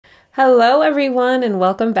Hello everyone and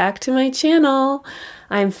welcome back to my channel.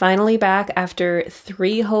 I'm finally back after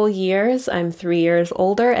 3 whole years. I'm 3 years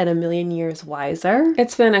older and a million years wiser.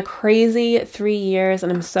 It's been a crazy 3 years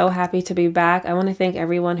and I'm so happy to be back. I want to thank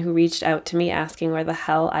everyone who reached out to me asking where the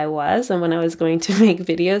hell I was and when I was going to make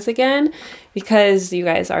videos again, because you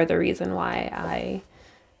guys are the reason why I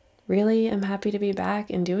really am happy to be back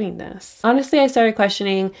and doing this. Honestly, I started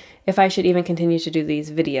questioning if I should even continue to do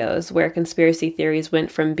these videos where conspiracy theories went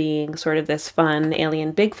from being sort of this fun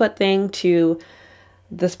alien Bigfoot thing to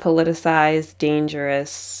this politicized,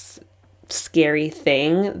 dangerous, scary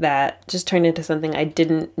thing that just turned into something I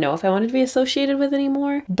didn't know if I wanted to be associated with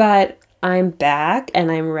anymore. But I'm back and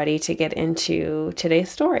I'm ready to get into today's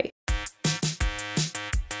story.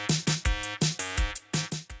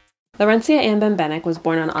 Laurie Ann Bembenek was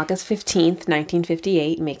born on August 15th,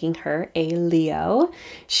 1958, making her a Leo.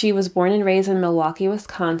 She was born and raised in Milwaukee,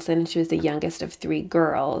 Wisconsin, and she was the youngest of 3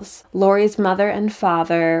 girls. Laurie's mother and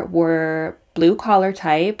father were blue-collar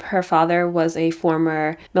type. Her father was a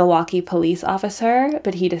former Milwaukee police officer,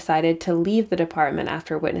 but he decided to leave the department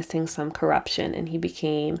after witnessing some corruption, and he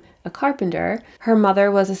became a carpenter. Her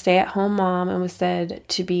mother was a stay-at-home mom and was said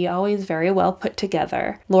to be always very well put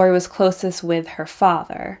together. Laurie was closest with her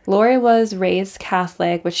father. Laurie was raised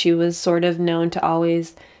Catholic, but she was sort of known to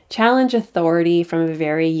always challenge authority from a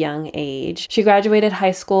very young age. She graduated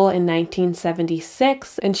high school in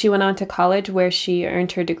 1976 and she went on to college where she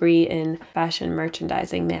earned her degree in fashion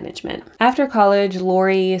merchandising management. After college,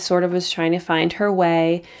 Laurie sort of was trying to find her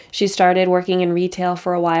way. She started working in retail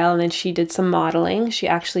for a while and then she did some modeling. She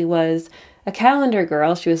actually was a calendar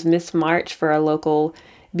girl. She was Miss March for a local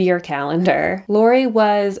beer calendar. Laurie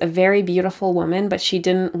was a very beautiful woman, but she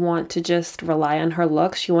didn't want to just rely on her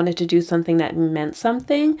looks. She wanted to do something that meant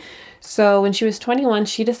something. So when she was 21,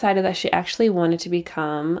 she decided that she actually wanted to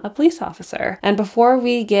become a police officer. And before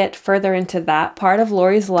we get further into that part of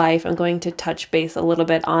Laurie's life, I'm going to touch base a little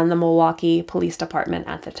bit on the Milwaukee Police Department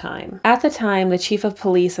at the time. At the time, the chief of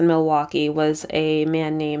police in Milwaukee was a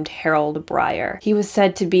man named Harold Breyer. He was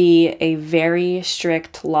said to be a very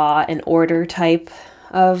strict law and order type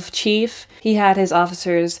of chief. He had his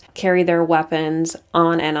officers carry their weapons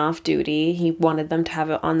on and off duty. He wanted them to have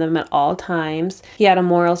it on them at all times. He had a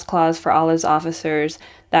morals clause for all his officers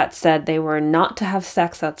that said they were not to have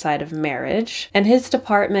sex outside of marriage. And his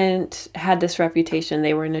department had this reputation.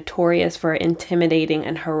 They were notorious for intimidating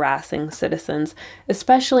and harassing citizens,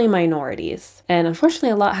 especially minorities. And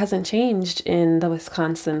unfortunately, a lot hasn't changed in the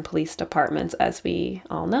Wisconsin police departments, as we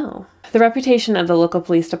all know. The reputation of the local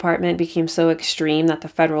police department became so extreme that the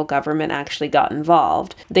federal government actually got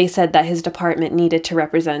involved. They said that his department needed to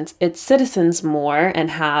represent its citizens more and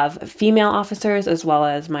have female officers as well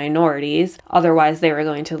as minorities, otherwise they were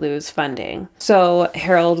going to lose funding. So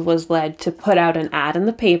Harold was led to put out an ad in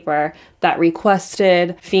the paper that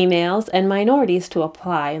requested females and minorities to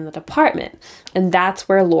apply in the department. And that's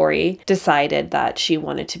where Laurie decided that she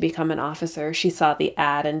wanted to become an officer. She saw the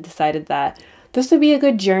ad and decided that this would be a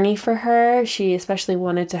good journey for her. She especially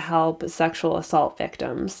wanted to help sexual assault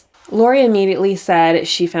victims. Laurie immediately said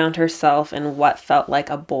she found herself in what felt like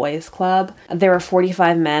a boys' club. There were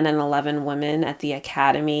 45 men and 11 women at the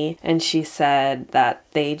academy, and she said that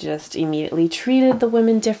they just immediately treated the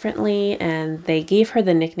women differently, and they gave her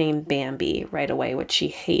the nickname Bambi right away, which she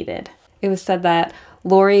hated. It was said that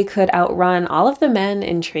Laurie could outrun all of the men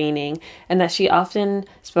in training and that she often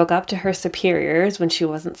spoke up to her superiors when she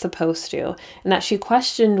wasn't supposed to, and that she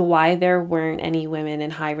questioned why there weren't any women in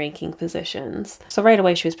high-ranking positions. So right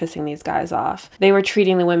away she was pissing these guys off. They were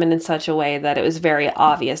treating the women in such a way that it was very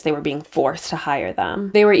obvious they were being forced to hire them.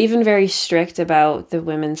 They were even very strict about the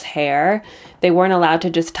women's hair. They weren't allowed to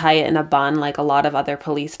just tie it in a bun like a lot of other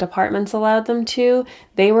police departments allowed them to.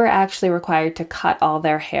 They were actually required to cut all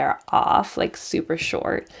their hair off, like super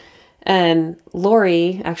short. And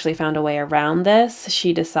Laurie actually found a way around this.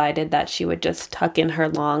 She decided that she would just tuck in her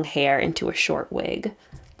long hair into a short wig.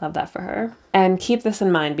 Love that for her. And keep this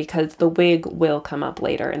in mind because the wig will come up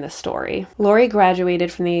later in the story. Laurie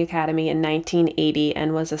graduated from the academy in 1980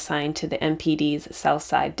 and was assigned to the MPD's South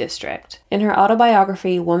Side District. In her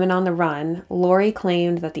autobiography, Woman on the Run, Laurie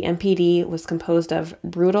claimed that the MPD was composed of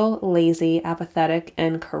brutal, lazy, apathetic,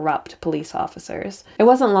 and corrupt police officers. It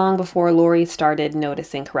wasn't long before Laurie started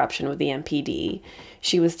noticing corruption with the MPD.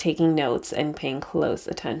 She was taking notes and paying close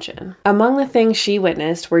attention. Among the things she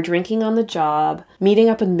witnessed were drinking on the job, meeting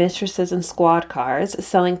up with mistresses in squad cars,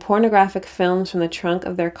 selling pornographic films from the trunk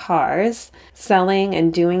of their cars, selling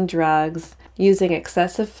and doing drugs, using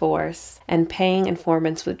excessive force, and paying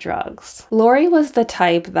informants with drugs. Laurie was the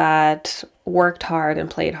type that worked hard and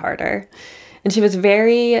played harder. And she was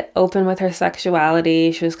very open with her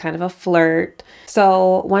sexuality. She was kind of a flirt.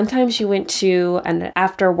 So one time she went to an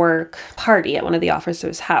after-work party at one of the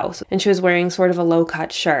officers' house, and she was wearing sort of a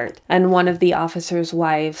low-cut shirt. And one of the officers'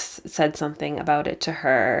 wives said something about it to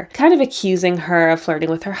her, kind of accusing her of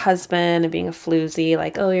flirting with her husband and being a floozy,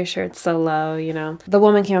 like, oh, your shirt's so low, you know. The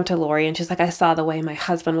woman came up to Laurie and she's like, I saw the way my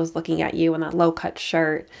husband was looking at you in that low-cut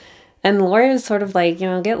shirt. And Laurie was sort of like, you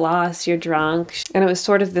know, get lost, you're drunk. And it was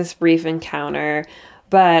sort of this brief encounter.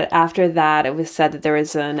 But after that, it was said that there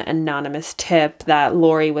was an anonymous tip that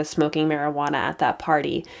Laurie was smoking marijuana at that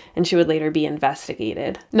party, and she would later be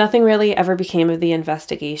investigated. Nothing really ever became of the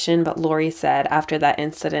investigation, but Laurie said after that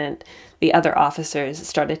incident, the other officers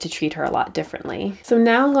started to treat her a lot differently. So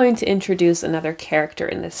now I'm going to introduce another character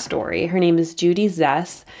in this story. Her name is Judy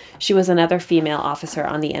Zess. She was another female officer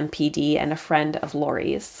on the MPD and a friend of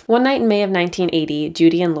Laurie's. One night in May of 1980,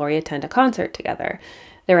 Judy and Laurie attend a concert together.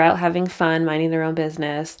 They're out having fun, minding their own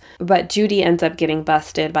business, but Judy ends up getting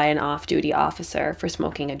busted by an off-duty officer for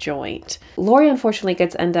smoking a joint. Laurie unfortunately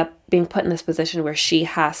ends up being put in this position where she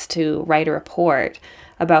has to write a report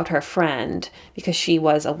about her friend because she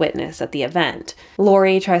was a witness at the event.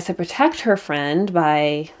 Laurie tries to protect her friend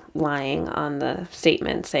by lying on the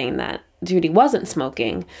statement saying that Judy wasn't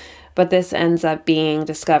smoking, but this ends up being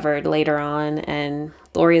discovered later on, and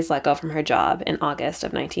Laurie is let go from her job in August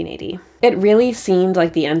of 1980. It really seemed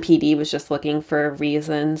like the MPD was just looking for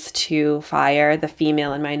reasons to fire the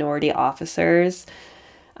female and minority officers.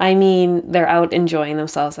 I mean, they're out enjoying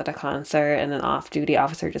themselves at a concert and an off-duty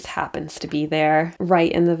officer just happens to be there,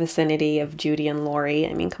 right in the vicinity of Judy and Laurie.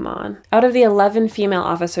 I mean, come on. Out of the 11 female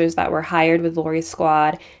officers that were hired with Laurie's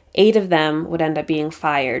squad, 8 of them would end up being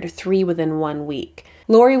fired, 3 within 1 week.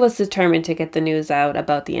 Laurie was determined to get the news out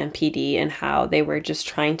about the MPD and how they were just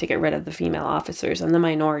trying to get rid of the female officers and the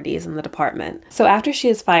minorities in the department. So after she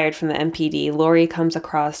is fired from the MPD, Laurie comes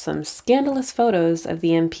across some scandalous photos of the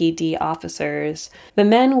MPD officers. The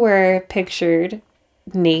men were pictured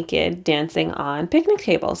naked dancing on picnic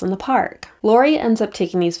tables in the park. Laurie ends up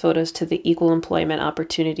taking these photos to the Equal Employment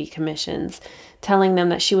Opportunity Commissions, telling them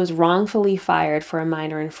that she was wrongfully fired for a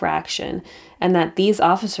minor infraction and that these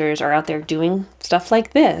officers are out there doing stuff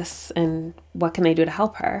like this and what can they do to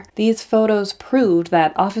help her. These photos proved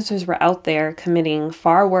that officers were out there committing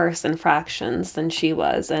far worse infractions than she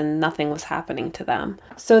was and nothing was happening to them.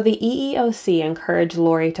 So the EEOC encouraged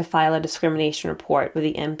Laurie to file a discrimination report with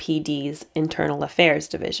the MPD's Internal Affairs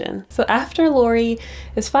Division. So after Laurie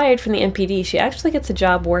is fired from the MPD, she actually gets a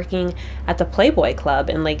job working at the Playboy Club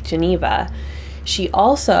in Lake Geneva. She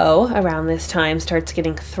also, around this time, starts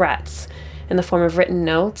getting threats in the form of written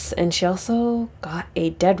notes, and she also got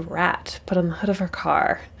a dead rat put on the hood of her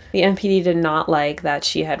car. The MPD did not like that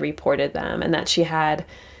she had reported them and that she had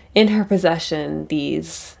in her possession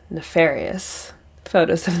these nefarious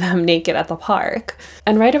photos of them naked at the park.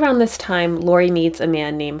 And right around this time, Laurie meets a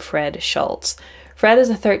man named Fred Schultz. Fred is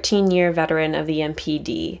a 13-year veteran of the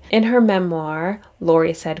MPD. In her memoir,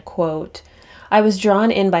 Laurie said, quote, I was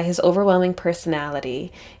drawn in by his overwhelming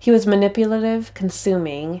personality. He was manipulative,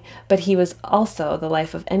 consuming, but he was also the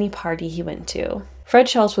life of any party he went to. Fred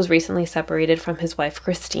Schultz was recently separated from his wife,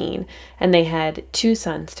 Christine, and they had 2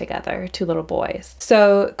 sons together, 2 little boys.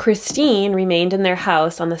 So Christine remained in their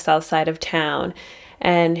house on the south side of town,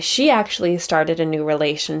 and she actually started a new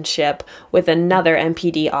relationship with another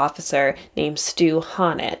MPD officer named Stu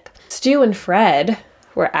Honick. Stu and Fred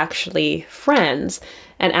were actually friends,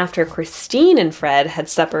 and after Christine and Fred had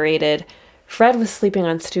separated, Fred was sleeping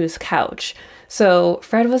on Stu's couch. So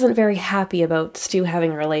Fred wasn't very happy about Stu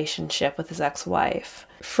having a relationship with his ex-wife.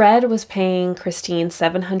 Fred was paying Christine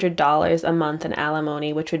 $700 a month in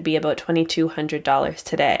alimony, which would be about $2,200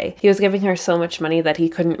 today. He was giving her so much money that he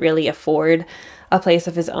couldn't really afford a place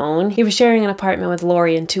of his own. He was sharing an apartment with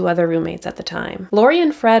Laurie and 2 other roommates at the time. Laurie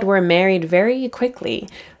and Fred were married very quickly.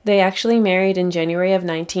 They actually married in January of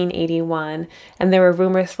 1981, and there were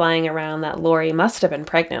rumors flying around that Laurie must have been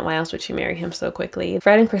pregnant. Why else would she marry him so quickly?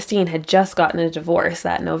 Fred and Christine had just gotten a divorce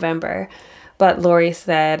that November. But Laurie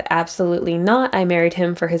said, absolutely not, I married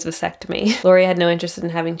him for his vasectomy. Laurie had no interest in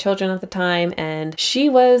having children at the time, and she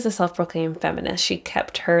was a self-proclaimed feminist. She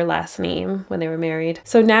kept her last name when they were married.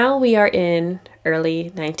 So now we are in early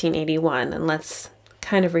 1981, and let's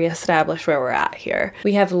kind of reestablish where we're at here.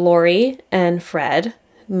 We have Laurie and Fred,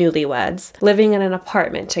 newlyweds, living in an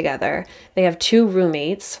apartment together. They have 2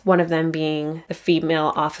 roommates, one of them being the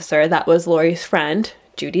female officer that was Laurie's friend,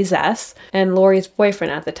 Judy Zess, and Laurie's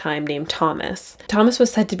boyfriend at the time named Thomas. Thomas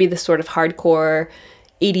was said to be this sort of hardcore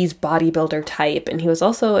 80s bodybuilder type, and he was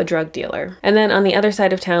also a drug dealer. And then on the other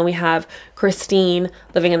side of town, we have Christine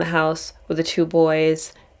living in the house with the 2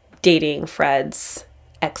 boys, dating Fred's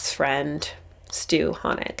ex-friend, Stu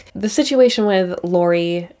Honig. The situation with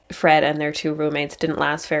Laurie, Fred, and their two roommates didn't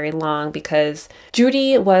last very long because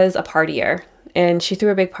Judy was a partier, and she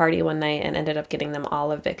threw a big party one night and ended up getting them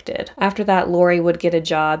all evicted. After that, Laurie would get a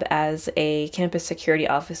job as a campus security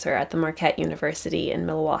officer at the Marquette University in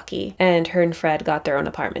Milwaukee, and her and Fred got their own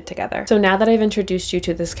apartment together. So now that I've introduced you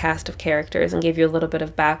to this cast of characters and gave you a little bit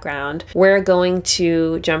of background, we're going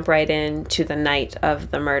to jump right into the night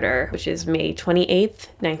of the murder, which is May 28th,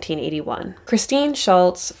 1981. Christine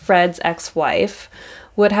Schultz, Fred's ex-wife,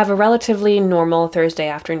 would have a relatively normal Thursday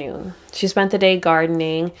afternoon. She spent the day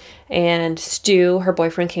gardening, and Stu, her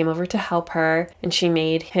boyfriend, came over to help her, and she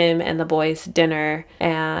made him and the boys dinner,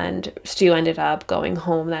 and Stu ended up going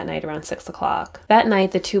home that night around 6 o'clock. That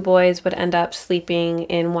night, the two boys would end up sleeping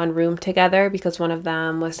in one room together because one of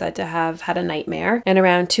them was said to have had a nightmare, and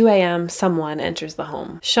around 2 a.m., someone enters the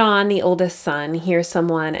home. Sean, the oldest son, hears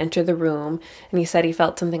someone enter the room, and he said he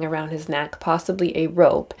felt something around his neck, possibly a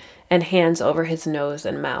rope, and hands over his nose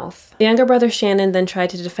and mouth. The younger brother Shannon then tried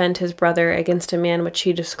to defend his brother against a man which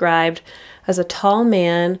he described as a tall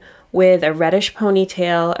man with a reddish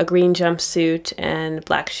ponytail, a green jumpsuit, and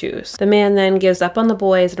black shoes. The man then gives up on the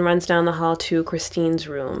boys and runs down the hall to Christine's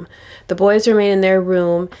room. The boys remain in their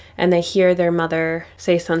room, and they hear their mother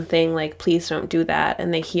say something like, "Please don't do that,"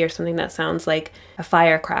 and they hear something that sounds like a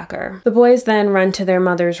firecracker. The boys then run to their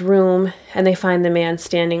mother's room, and they find the man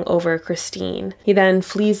standing over Christine. He then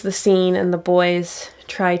flees the scene, and the boys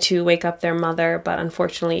try to wake up their mother, but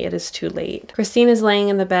unfortunately it is too late. Christine is laying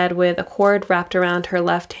in the bed with a cord wrapped around her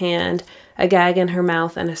left hand, a gag in her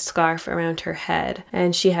mouth, and a scarf around her head,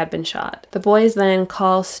 and she had been shot. The boys then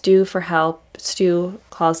call Stu for help. Stu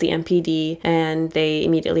calls the MPD, and they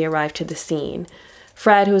immediately arrive to the scene.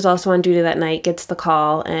 Fred, who was also on duty that night, gets the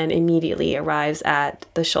call and immediately arrives at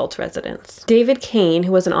the Schultz residence. David Kane,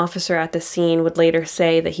 who was an officer at the scene, would later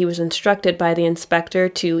say that he was instructed by the inspector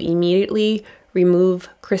to immediately remove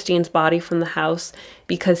Christine's body from the house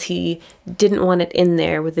because he didn't want it in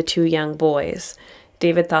there with the two young boys.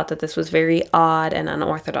 David thought that this was very odd and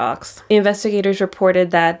unorthodox. The investigators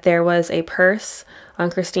reported that there was a purse on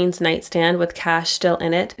Christine's nightstand with cash still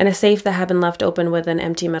in it, and a safe that had been left open with an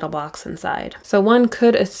empty metal box inside. So one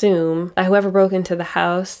could assume that whoever broke into the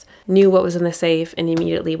house knew what was in the safe and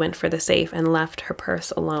immediately went for the safe and left her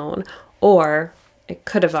purse alone, or it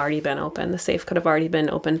could have already been open. The safe could have already been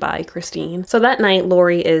opened by Christine. So that night,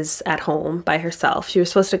 Laurie is at home by herself. She was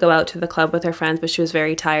supposed to go out to the club with her friends, but she was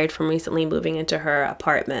very tired from recently moving into her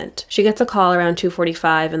apartment. She gets a call around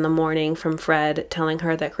 2:45 in the morning from Fred telling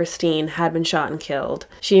her that Christine had been shot and killed.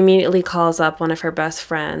 She immediately calls up one of her best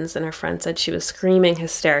friends, and her friend said she was screaming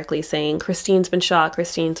hysterically, saying, "Christine's been shot,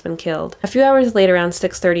 Christine's been killed." A few hours later, around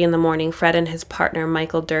 6:30 in the morning, Fred and his partner,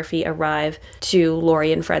 Michael Durfee, arrive to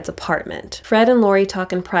Laurie and Fred's apartment. Fred and Laurie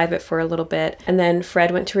talk in private for a little bit, and then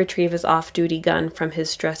Fred went to retrieve his off-duty gun from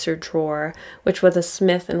his dresser drawer, which was a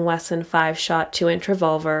Smith & Wesson 5-shot 2-inch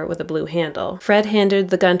revolver with a blue handle. Fred handed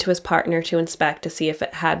the gun to his partner to inspect to see if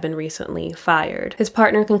it had been recently fired. His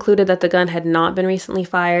partner concluded that the gun had not been recently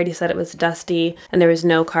fired. He said it was dusty, and there was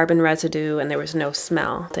no carbon residue, and there was no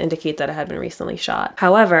smell to indicate that it had been recently shot.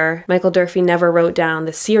 However, Michael Durfee never wrote down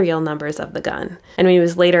the serial numbers of the gun, and when he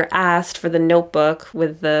was later asked for the notebook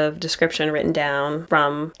with the description written down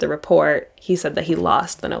from the report, he said that he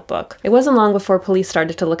lost the notebook. It wasn't long before police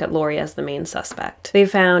started to look at Laurie as the main suspect. They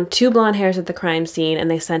found 2 blonde hairs at the crime scene,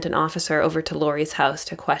 and they sent an officer over to Laurie's house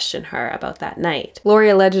to question her about that night. Laurie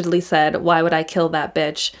allegedly said, "Why would I kill that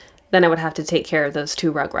bitch? Then I would have to take care of those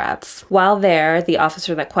 2 rugrats." While there, the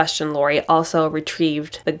officer that questioned Laurie also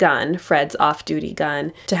retrieved the gun, Fred's off-duty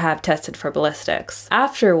gun, to have tested for ballistics.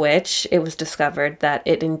 After which, it was discovered that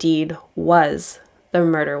it indeed was the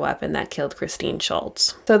murder weapon that killed Christine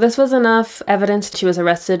Schultz. So this was enough evidence. She was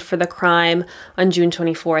arrested for the crime on June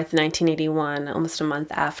 24th, 1981, almost a month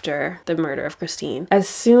after the murder of Christine. As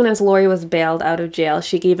soon as Laurie was bailed out of jail,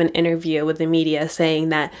 she gave an interview with the media saying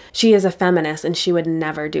that she is a feminist and she would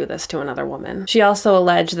never do this to another woman. She also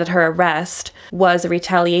alleged that her arrest was a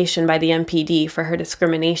retaliation by the MPD for her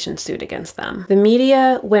discrimination suit against them. The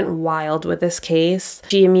media went wild with this case.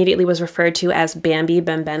 She immediately was referred to as Laurie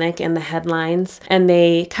Bembenek in the headlines, and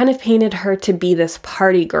they kind of painted her to be this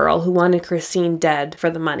party girl who wanted Christine dead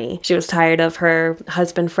for the money. She was tired of her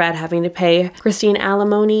husband Fred having to pay Christine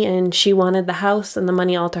alimony, and she wanted the house and the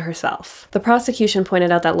money all to herself. The prosecution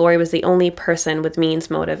pointed out that Laurie was the only person with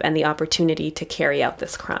means, motive, and the opportunity to carry out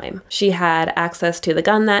this crime. She had access to the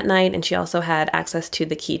gun that night, and she also had access to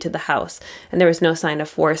the key to the house, and there was no sign of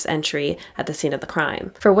forced entry at the scene of the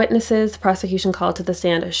crime. For witnesses, the prosecution called to the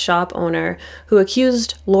stand a shop owner who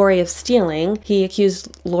accused Laurie of stealing. He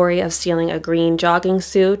accused Laurie of stealing a green jogging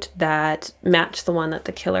suit that matched the one that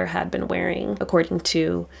the killer had been wearing, according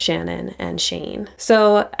to Shannon and Shane.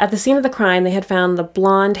 So at the scene of the crime, they had found the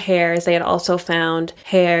blonde hairs. They had also found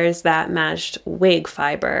hairs that matched wig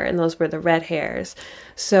fiber, and those were the red hairs.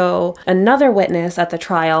 So another witness at the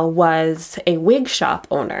trial was a wig shop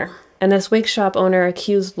owner. And this wig shop owner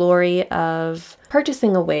accused Laurie of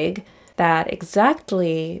purchasing a wig that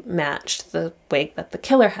exactly matched the wig that the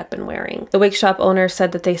killer had been wearing. The wig shop owner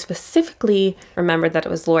said that they specifically remembered that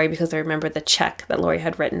it was Laurie because they remembered the check that Laurie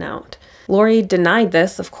had written out. Laurie denied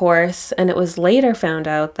this, of course, and it was later found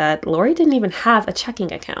out that Laurie didn't even have a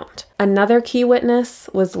checking account. Another key witness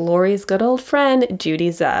was Laurie's good old friend, Judy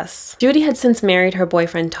Zess. Judy had since married her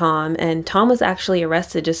boyfriend, Tom, and Tom was actually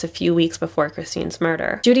arrested just a few weeks before Christine's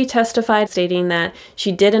murder. Judy testified, stating that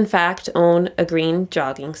she did in fact own a green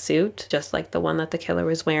jogging suit, just like the one that the killer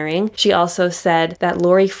was wearing. She also said that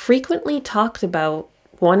Laurie frequently talked about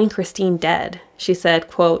wanting Christine dead. She said,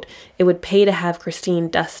 quote, "It would pay to have Christine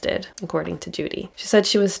dusted," according to Judy. She said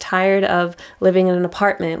she was tired of living in an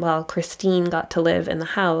apartment while Christine got to live in the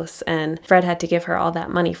house and Fred had to give her all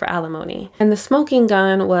that money for alimony. And the smoking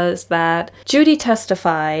gun was that Judy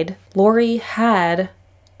testified Laurie had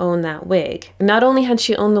owned that wig. Not only had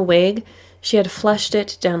she owned the wig, she had flushed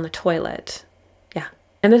it down the toilet.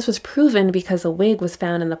 And this was proven because a wig was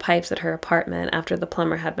found in the pipes at her apartment after the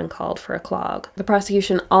plumber had been called for a clog. The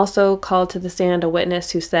prosecution also called to the stand a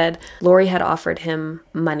witness who said Laurie had offered him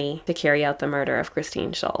money to carry out the murder of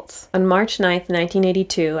Christine Schultz. On March 9th,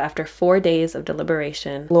 1982, after 4 days of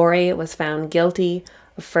deliberation, Laurie was found guilty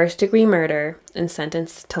of first-degree murder and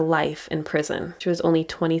sentenced to life in prison. She was only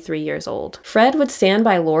 23 years old. Fred would stand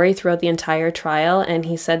by Laurie throughout the entire trial, and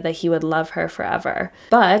he said that he would love her forever.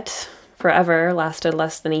 But forever lasted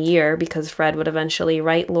less than a year because Fred would eventually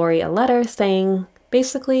write Laurie a letter saying,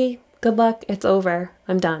 basically, "Good luck, it's over,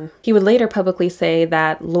 I'm done." He would later publicly say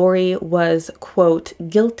that Laurie was, quote,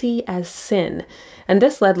 "guilty as sin." And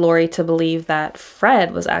this led Laurie to believe that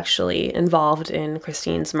Fred was actually involved in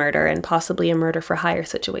Christine's murder and possibly a murder for hire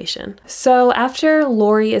situation. So after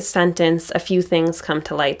Laurie is sentenced, a few things come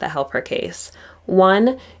to light that help her case.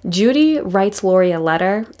 One, Judy writes Laurie a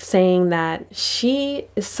letter saying that she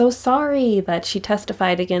is so sorry that she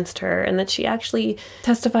testified against her and that she actually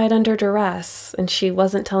testified under duress and she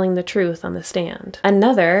wasn't telling the truth on the stand.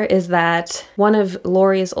 Another is that one of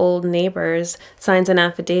Laurie's old neighbors signs an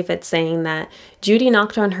affidavit saying that Judy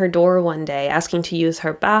knocked on her door one day asking to use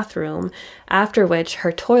her bathroom, after which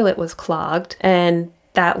her toilet was clogged, and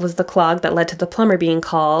that was the clog that led to the plumber being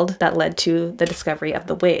called, that led to the discovery of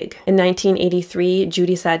the wig. In 1983,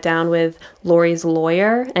 Judy sat down with Laurie's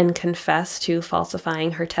lawyer and confessed to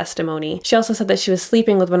falsifying her testimony. She also said that she was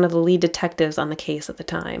sleeping with one of the lead detectives on the case at the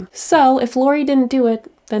time. So if Laurie didn't do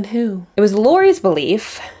it, then who? It was Laurie's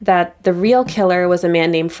belief that the real killer was a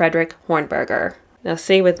man named Frederick Hornberger. Now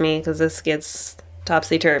stay with me because this gets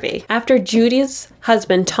topsy-turvy. After Judy's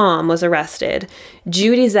husband, Tom, was arrested,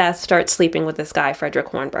 Judy Zess starts sleeping with this guy, Frederick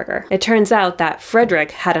Hornberger. It turns out that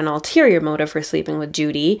Frederick had an ulterior motive for sleeping with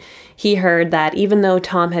Judy. He heard that even though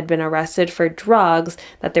Tom had been arrested for drugs,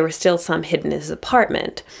 that there were still some hidden in his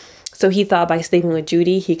apartment. So he thought by sleeping with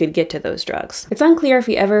Judy, he could get to those drugs. It's unclear if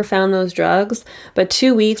he ever found those drugs, but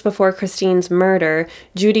 2 weeks before Christine's murder,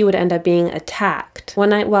 Judy would end up being attacked. One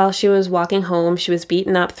night while she was walking home, she was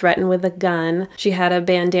beaten up, threatened with a gun. She had a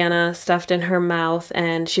bandana stuffed in her mouth,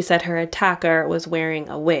 and she said her attacker was wearing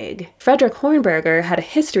a wig. Frederick Hornberger had a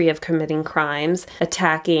history of committing crimes,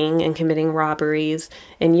 attacking and committing robberies,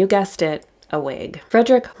 and you guessed it, a wig.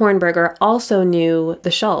 Frederick Hornberger also knew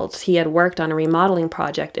the Schultz. He had worked on a remodeling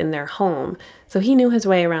project in their home, so he knew his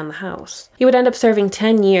way around the house. He would end up serving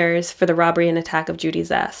 10 years for the robbery and attack of Judy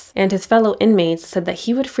Zess, and his fellow inmates said that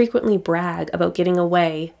he would frequently brag about getting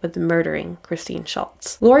away with murdering Christine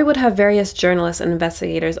Schultz. Laurie would have various journalists and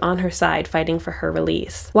investigators on her side fighting for her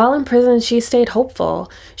release. While in prison, she stayed hopeful.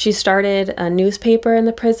 She started a newspaper in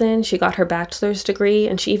the prison, she got her bachelor's degree,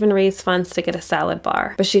 and she even raised funds to get a salad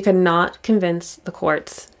bar. But she could not convince the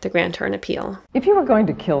courts to grant her an appeal. If you were going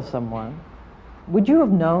to kill someone, would you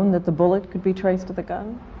have known that the bullet could be traced to the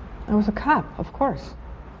gun? I was a cop, of course.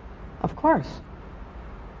 Of course.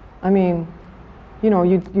 I mean, you know,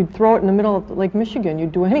 you'd throw it in the middle of Lake Michigan.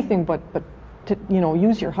 You'd do anything but to, you know,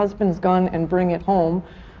 use your husband's gun and bring it home.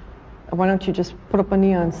 Why don't you just put up a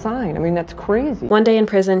neon sign? I mean, that's crazy. One day in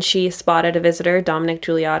prison, she spotted a visitor, Dominic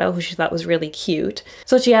Giuliotto, who she thought was really cute.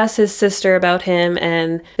 So she asked his sister about him,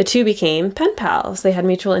 and the two became pen pals. They had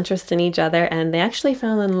mutual interest in each other, and they actually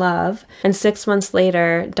fell in love. And 6 months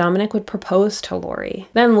later, Dominic would propose to Laurie.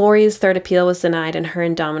 Then Laurie's third appeal was denied, and her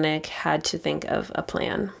and Dominic had to think of a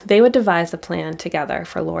plan. They would devise a plan together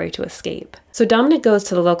for Laurie to escape. So Dominic goes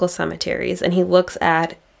to the local cemeteries, and he looks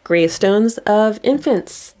at gravestones of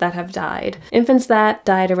infants that have died. Infants that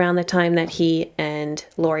died around the time that he and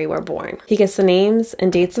Laurie were born. He gets the names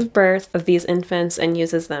and dates of birth of these infants and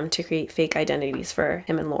uses them to create fake identities for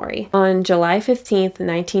him and Laurie. On July 15th,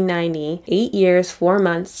 1990, 8 years, 4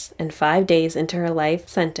 months, and 5 days into her life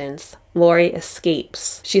sentence, Laurie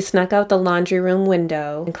escapes. She snuck out the laundry room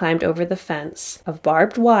window and climbed over the fence of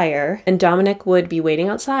barbed wire, and Dominic would be waiting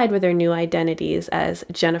outside with their new identities as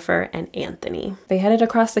Jennifer and Anthony. They headed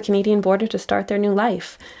across the Canadian border to start their new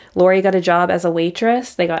life. Laurie got a job as a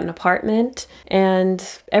waitress, they got an apartment,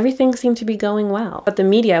 and everything seemed to be going well. But the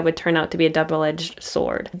media would turn out to be a double-edged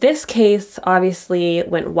sword. This case obviously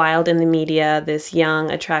went wild in the media. This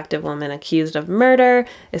young, attractive woman accused of murder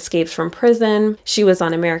escapes from prison. She was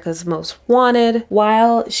on America's Most Wanted.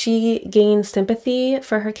 While she gained sympathy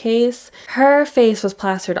for her case, her face was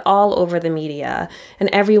plastered all over the media, and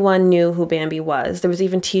everyone knew who Bambi was. There was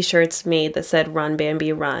even t-shirts made that said, "Run,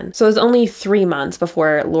 Bambi, run." So it was only 3 months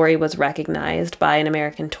before Laurie was recognized by an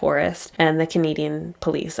American tourist, and the Canadian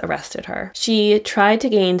police arrested her. She tried to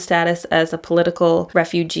gain status as a political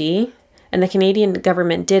refugee, and the Canadian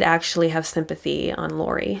government did actually have sympathy on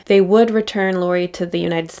Laurie. They would return Laurie to the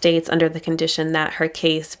United States under the condition that her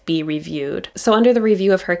case be reviewed. So under the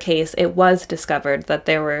review of her case, it was discovered that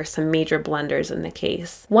there were some major blunders in the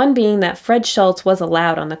case. One being that Fred Schultz was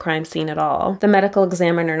allowed on the crime scene at all, the medical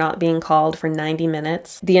examiner not being called for 90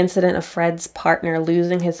 minutes, the incident of Fred's partner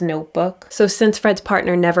losing his notebook. So since Fred's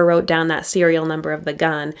partner never wrote down that serial number of the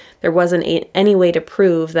gun, there wasn't any way to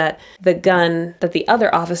prove that the gun that the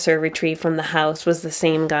other officer retrieved from the house was the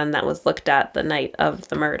same gun that was looked at the night of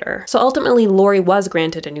the murder. So ultimately, Laurie was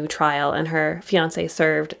granted a new trial, and her fiancé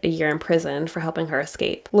served a year in prison for helping her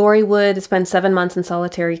escape. Laurie would spend 7 months in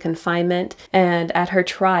solitary confinement, and at her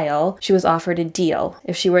trial, she was offered a deal.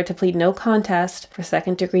 If she were to plead no contest for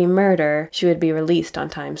second-degree murder, she would be released on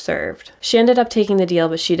time served. She ended up taking the deal,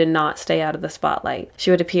 but she did not stay out of the spotlight.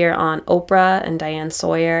 She would appear on Oprah and Diane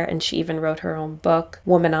Sawyer, and she even wrote her own book,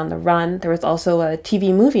 Woman on the Run. There was also a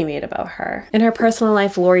TV movie made about her. In her personal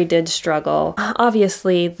life, Laurie did struggle.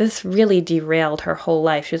 Obviously, this really derailed her whole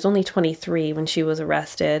life. She was only 23 when she was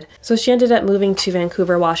arrested. So she ended up moving to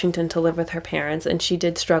Vancouver, Washington to live with her parents, and she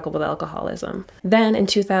did struggle with alcoholism. Then in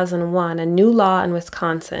 2001, a new law in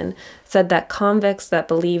Wisconsin said that convicts that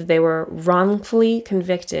believed they were wrongfully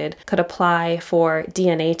convicted could apply for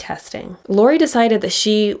DNA testing. Laurie decided that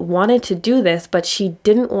she wanted to do this, but she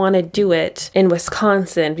didn't want to do it in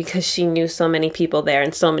Wisconsin because she knew so many people there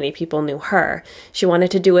and so many people knew her. She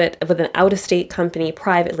wanted to do it with an out-of-state company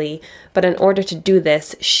privately, but in order to do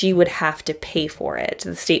this, she would have to pay for it.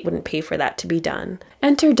 The state wouldn't pay for that to be done.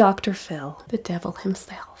 Enter Dr. Phil, the devil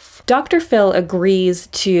himself. Dr. Phil agrees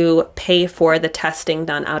to pay for the testing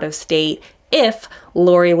done out of state if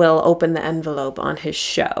Laurie will open the envelope on his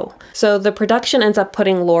show. So the production ends up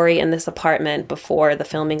putting Laurie in this apartment before the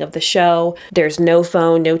filming of the show. There's no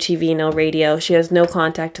phone, no TV, no radio. She has no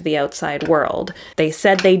contact to the outside world. They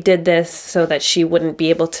said they did this so that she wouldn't be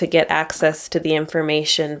able to get access to the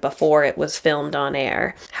information before it was filmed on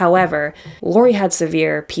air. However, Laurie had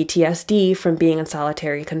severe PTSD from being in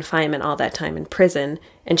solitary confinement all that time in prison,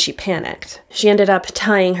 and she panicked. She ended up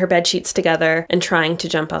tying her bedsheets together and trying to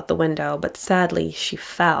jump out the window, but sadly, she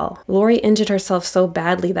fell. Laurie injured herself so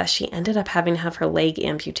badly that she ended up having to have her leg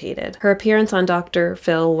amputated. Her appearance on Dr.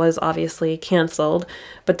 Phil was obviously canceled,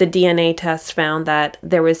 but the DNA test found that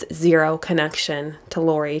there was zero connection to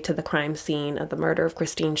Laurie to the crime scene of the murder of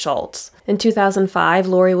Christine Schultz. In 2005,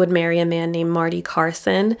 Laurie would marry a man named Marty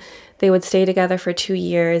Carson. They would stay together for 2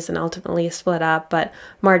 years and ultimately split up, but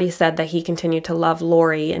Marty said that he continued to love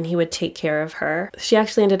Laurie and he would take care of her. She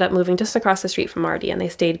actually ended up moving just across the street from Marty, and they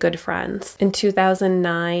stayed good friends. In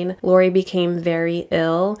 2009, Laurie became very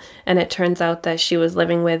ill, and it turns out that she was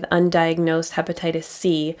living with undiagnosed hepatitis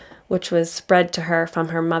C, which was spread to her from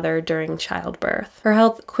her mother during childbirth. Her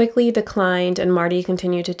health quickly declined, and Marty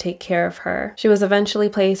continued to take care of her. She was eventually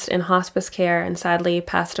placed in hospice care and sadly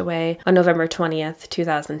passed away on November 20th,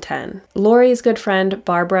 2010. Laurie's good friend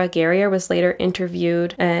Barbara Garrier was later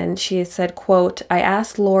interviewed, and she said, quote, "I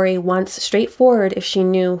asked Laurie once straightforward if she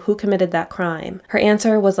knew who committed that crime. Her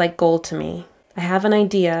answer was like gold to me. I have an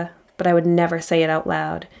idea, but I would never say it out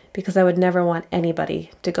loud because I would never want anybody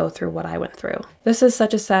to go through what I went through. This is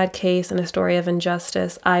such a sad case and a story of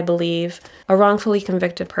injustice, I believe, a wrongfully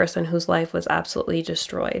convicted person whose life was absolutely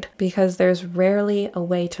destroyed, because there's rarely a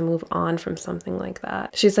way to move on from something like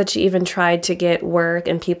that. She said she even tried to get work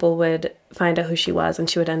and people would find out who she was and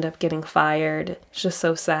she would end up getting fired. It's just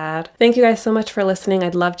so sad. Thank you guys so much for listening.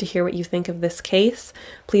 I'd love to hear what you think of this case.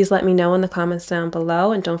 Please let me know in the comments down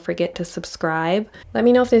below, and don't forget to subscribe. Let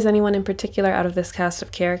me know if there's anyone in particular out of this cast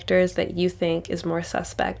of characters that you think is more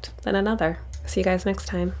suspect than another. See you guys next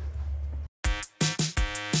time.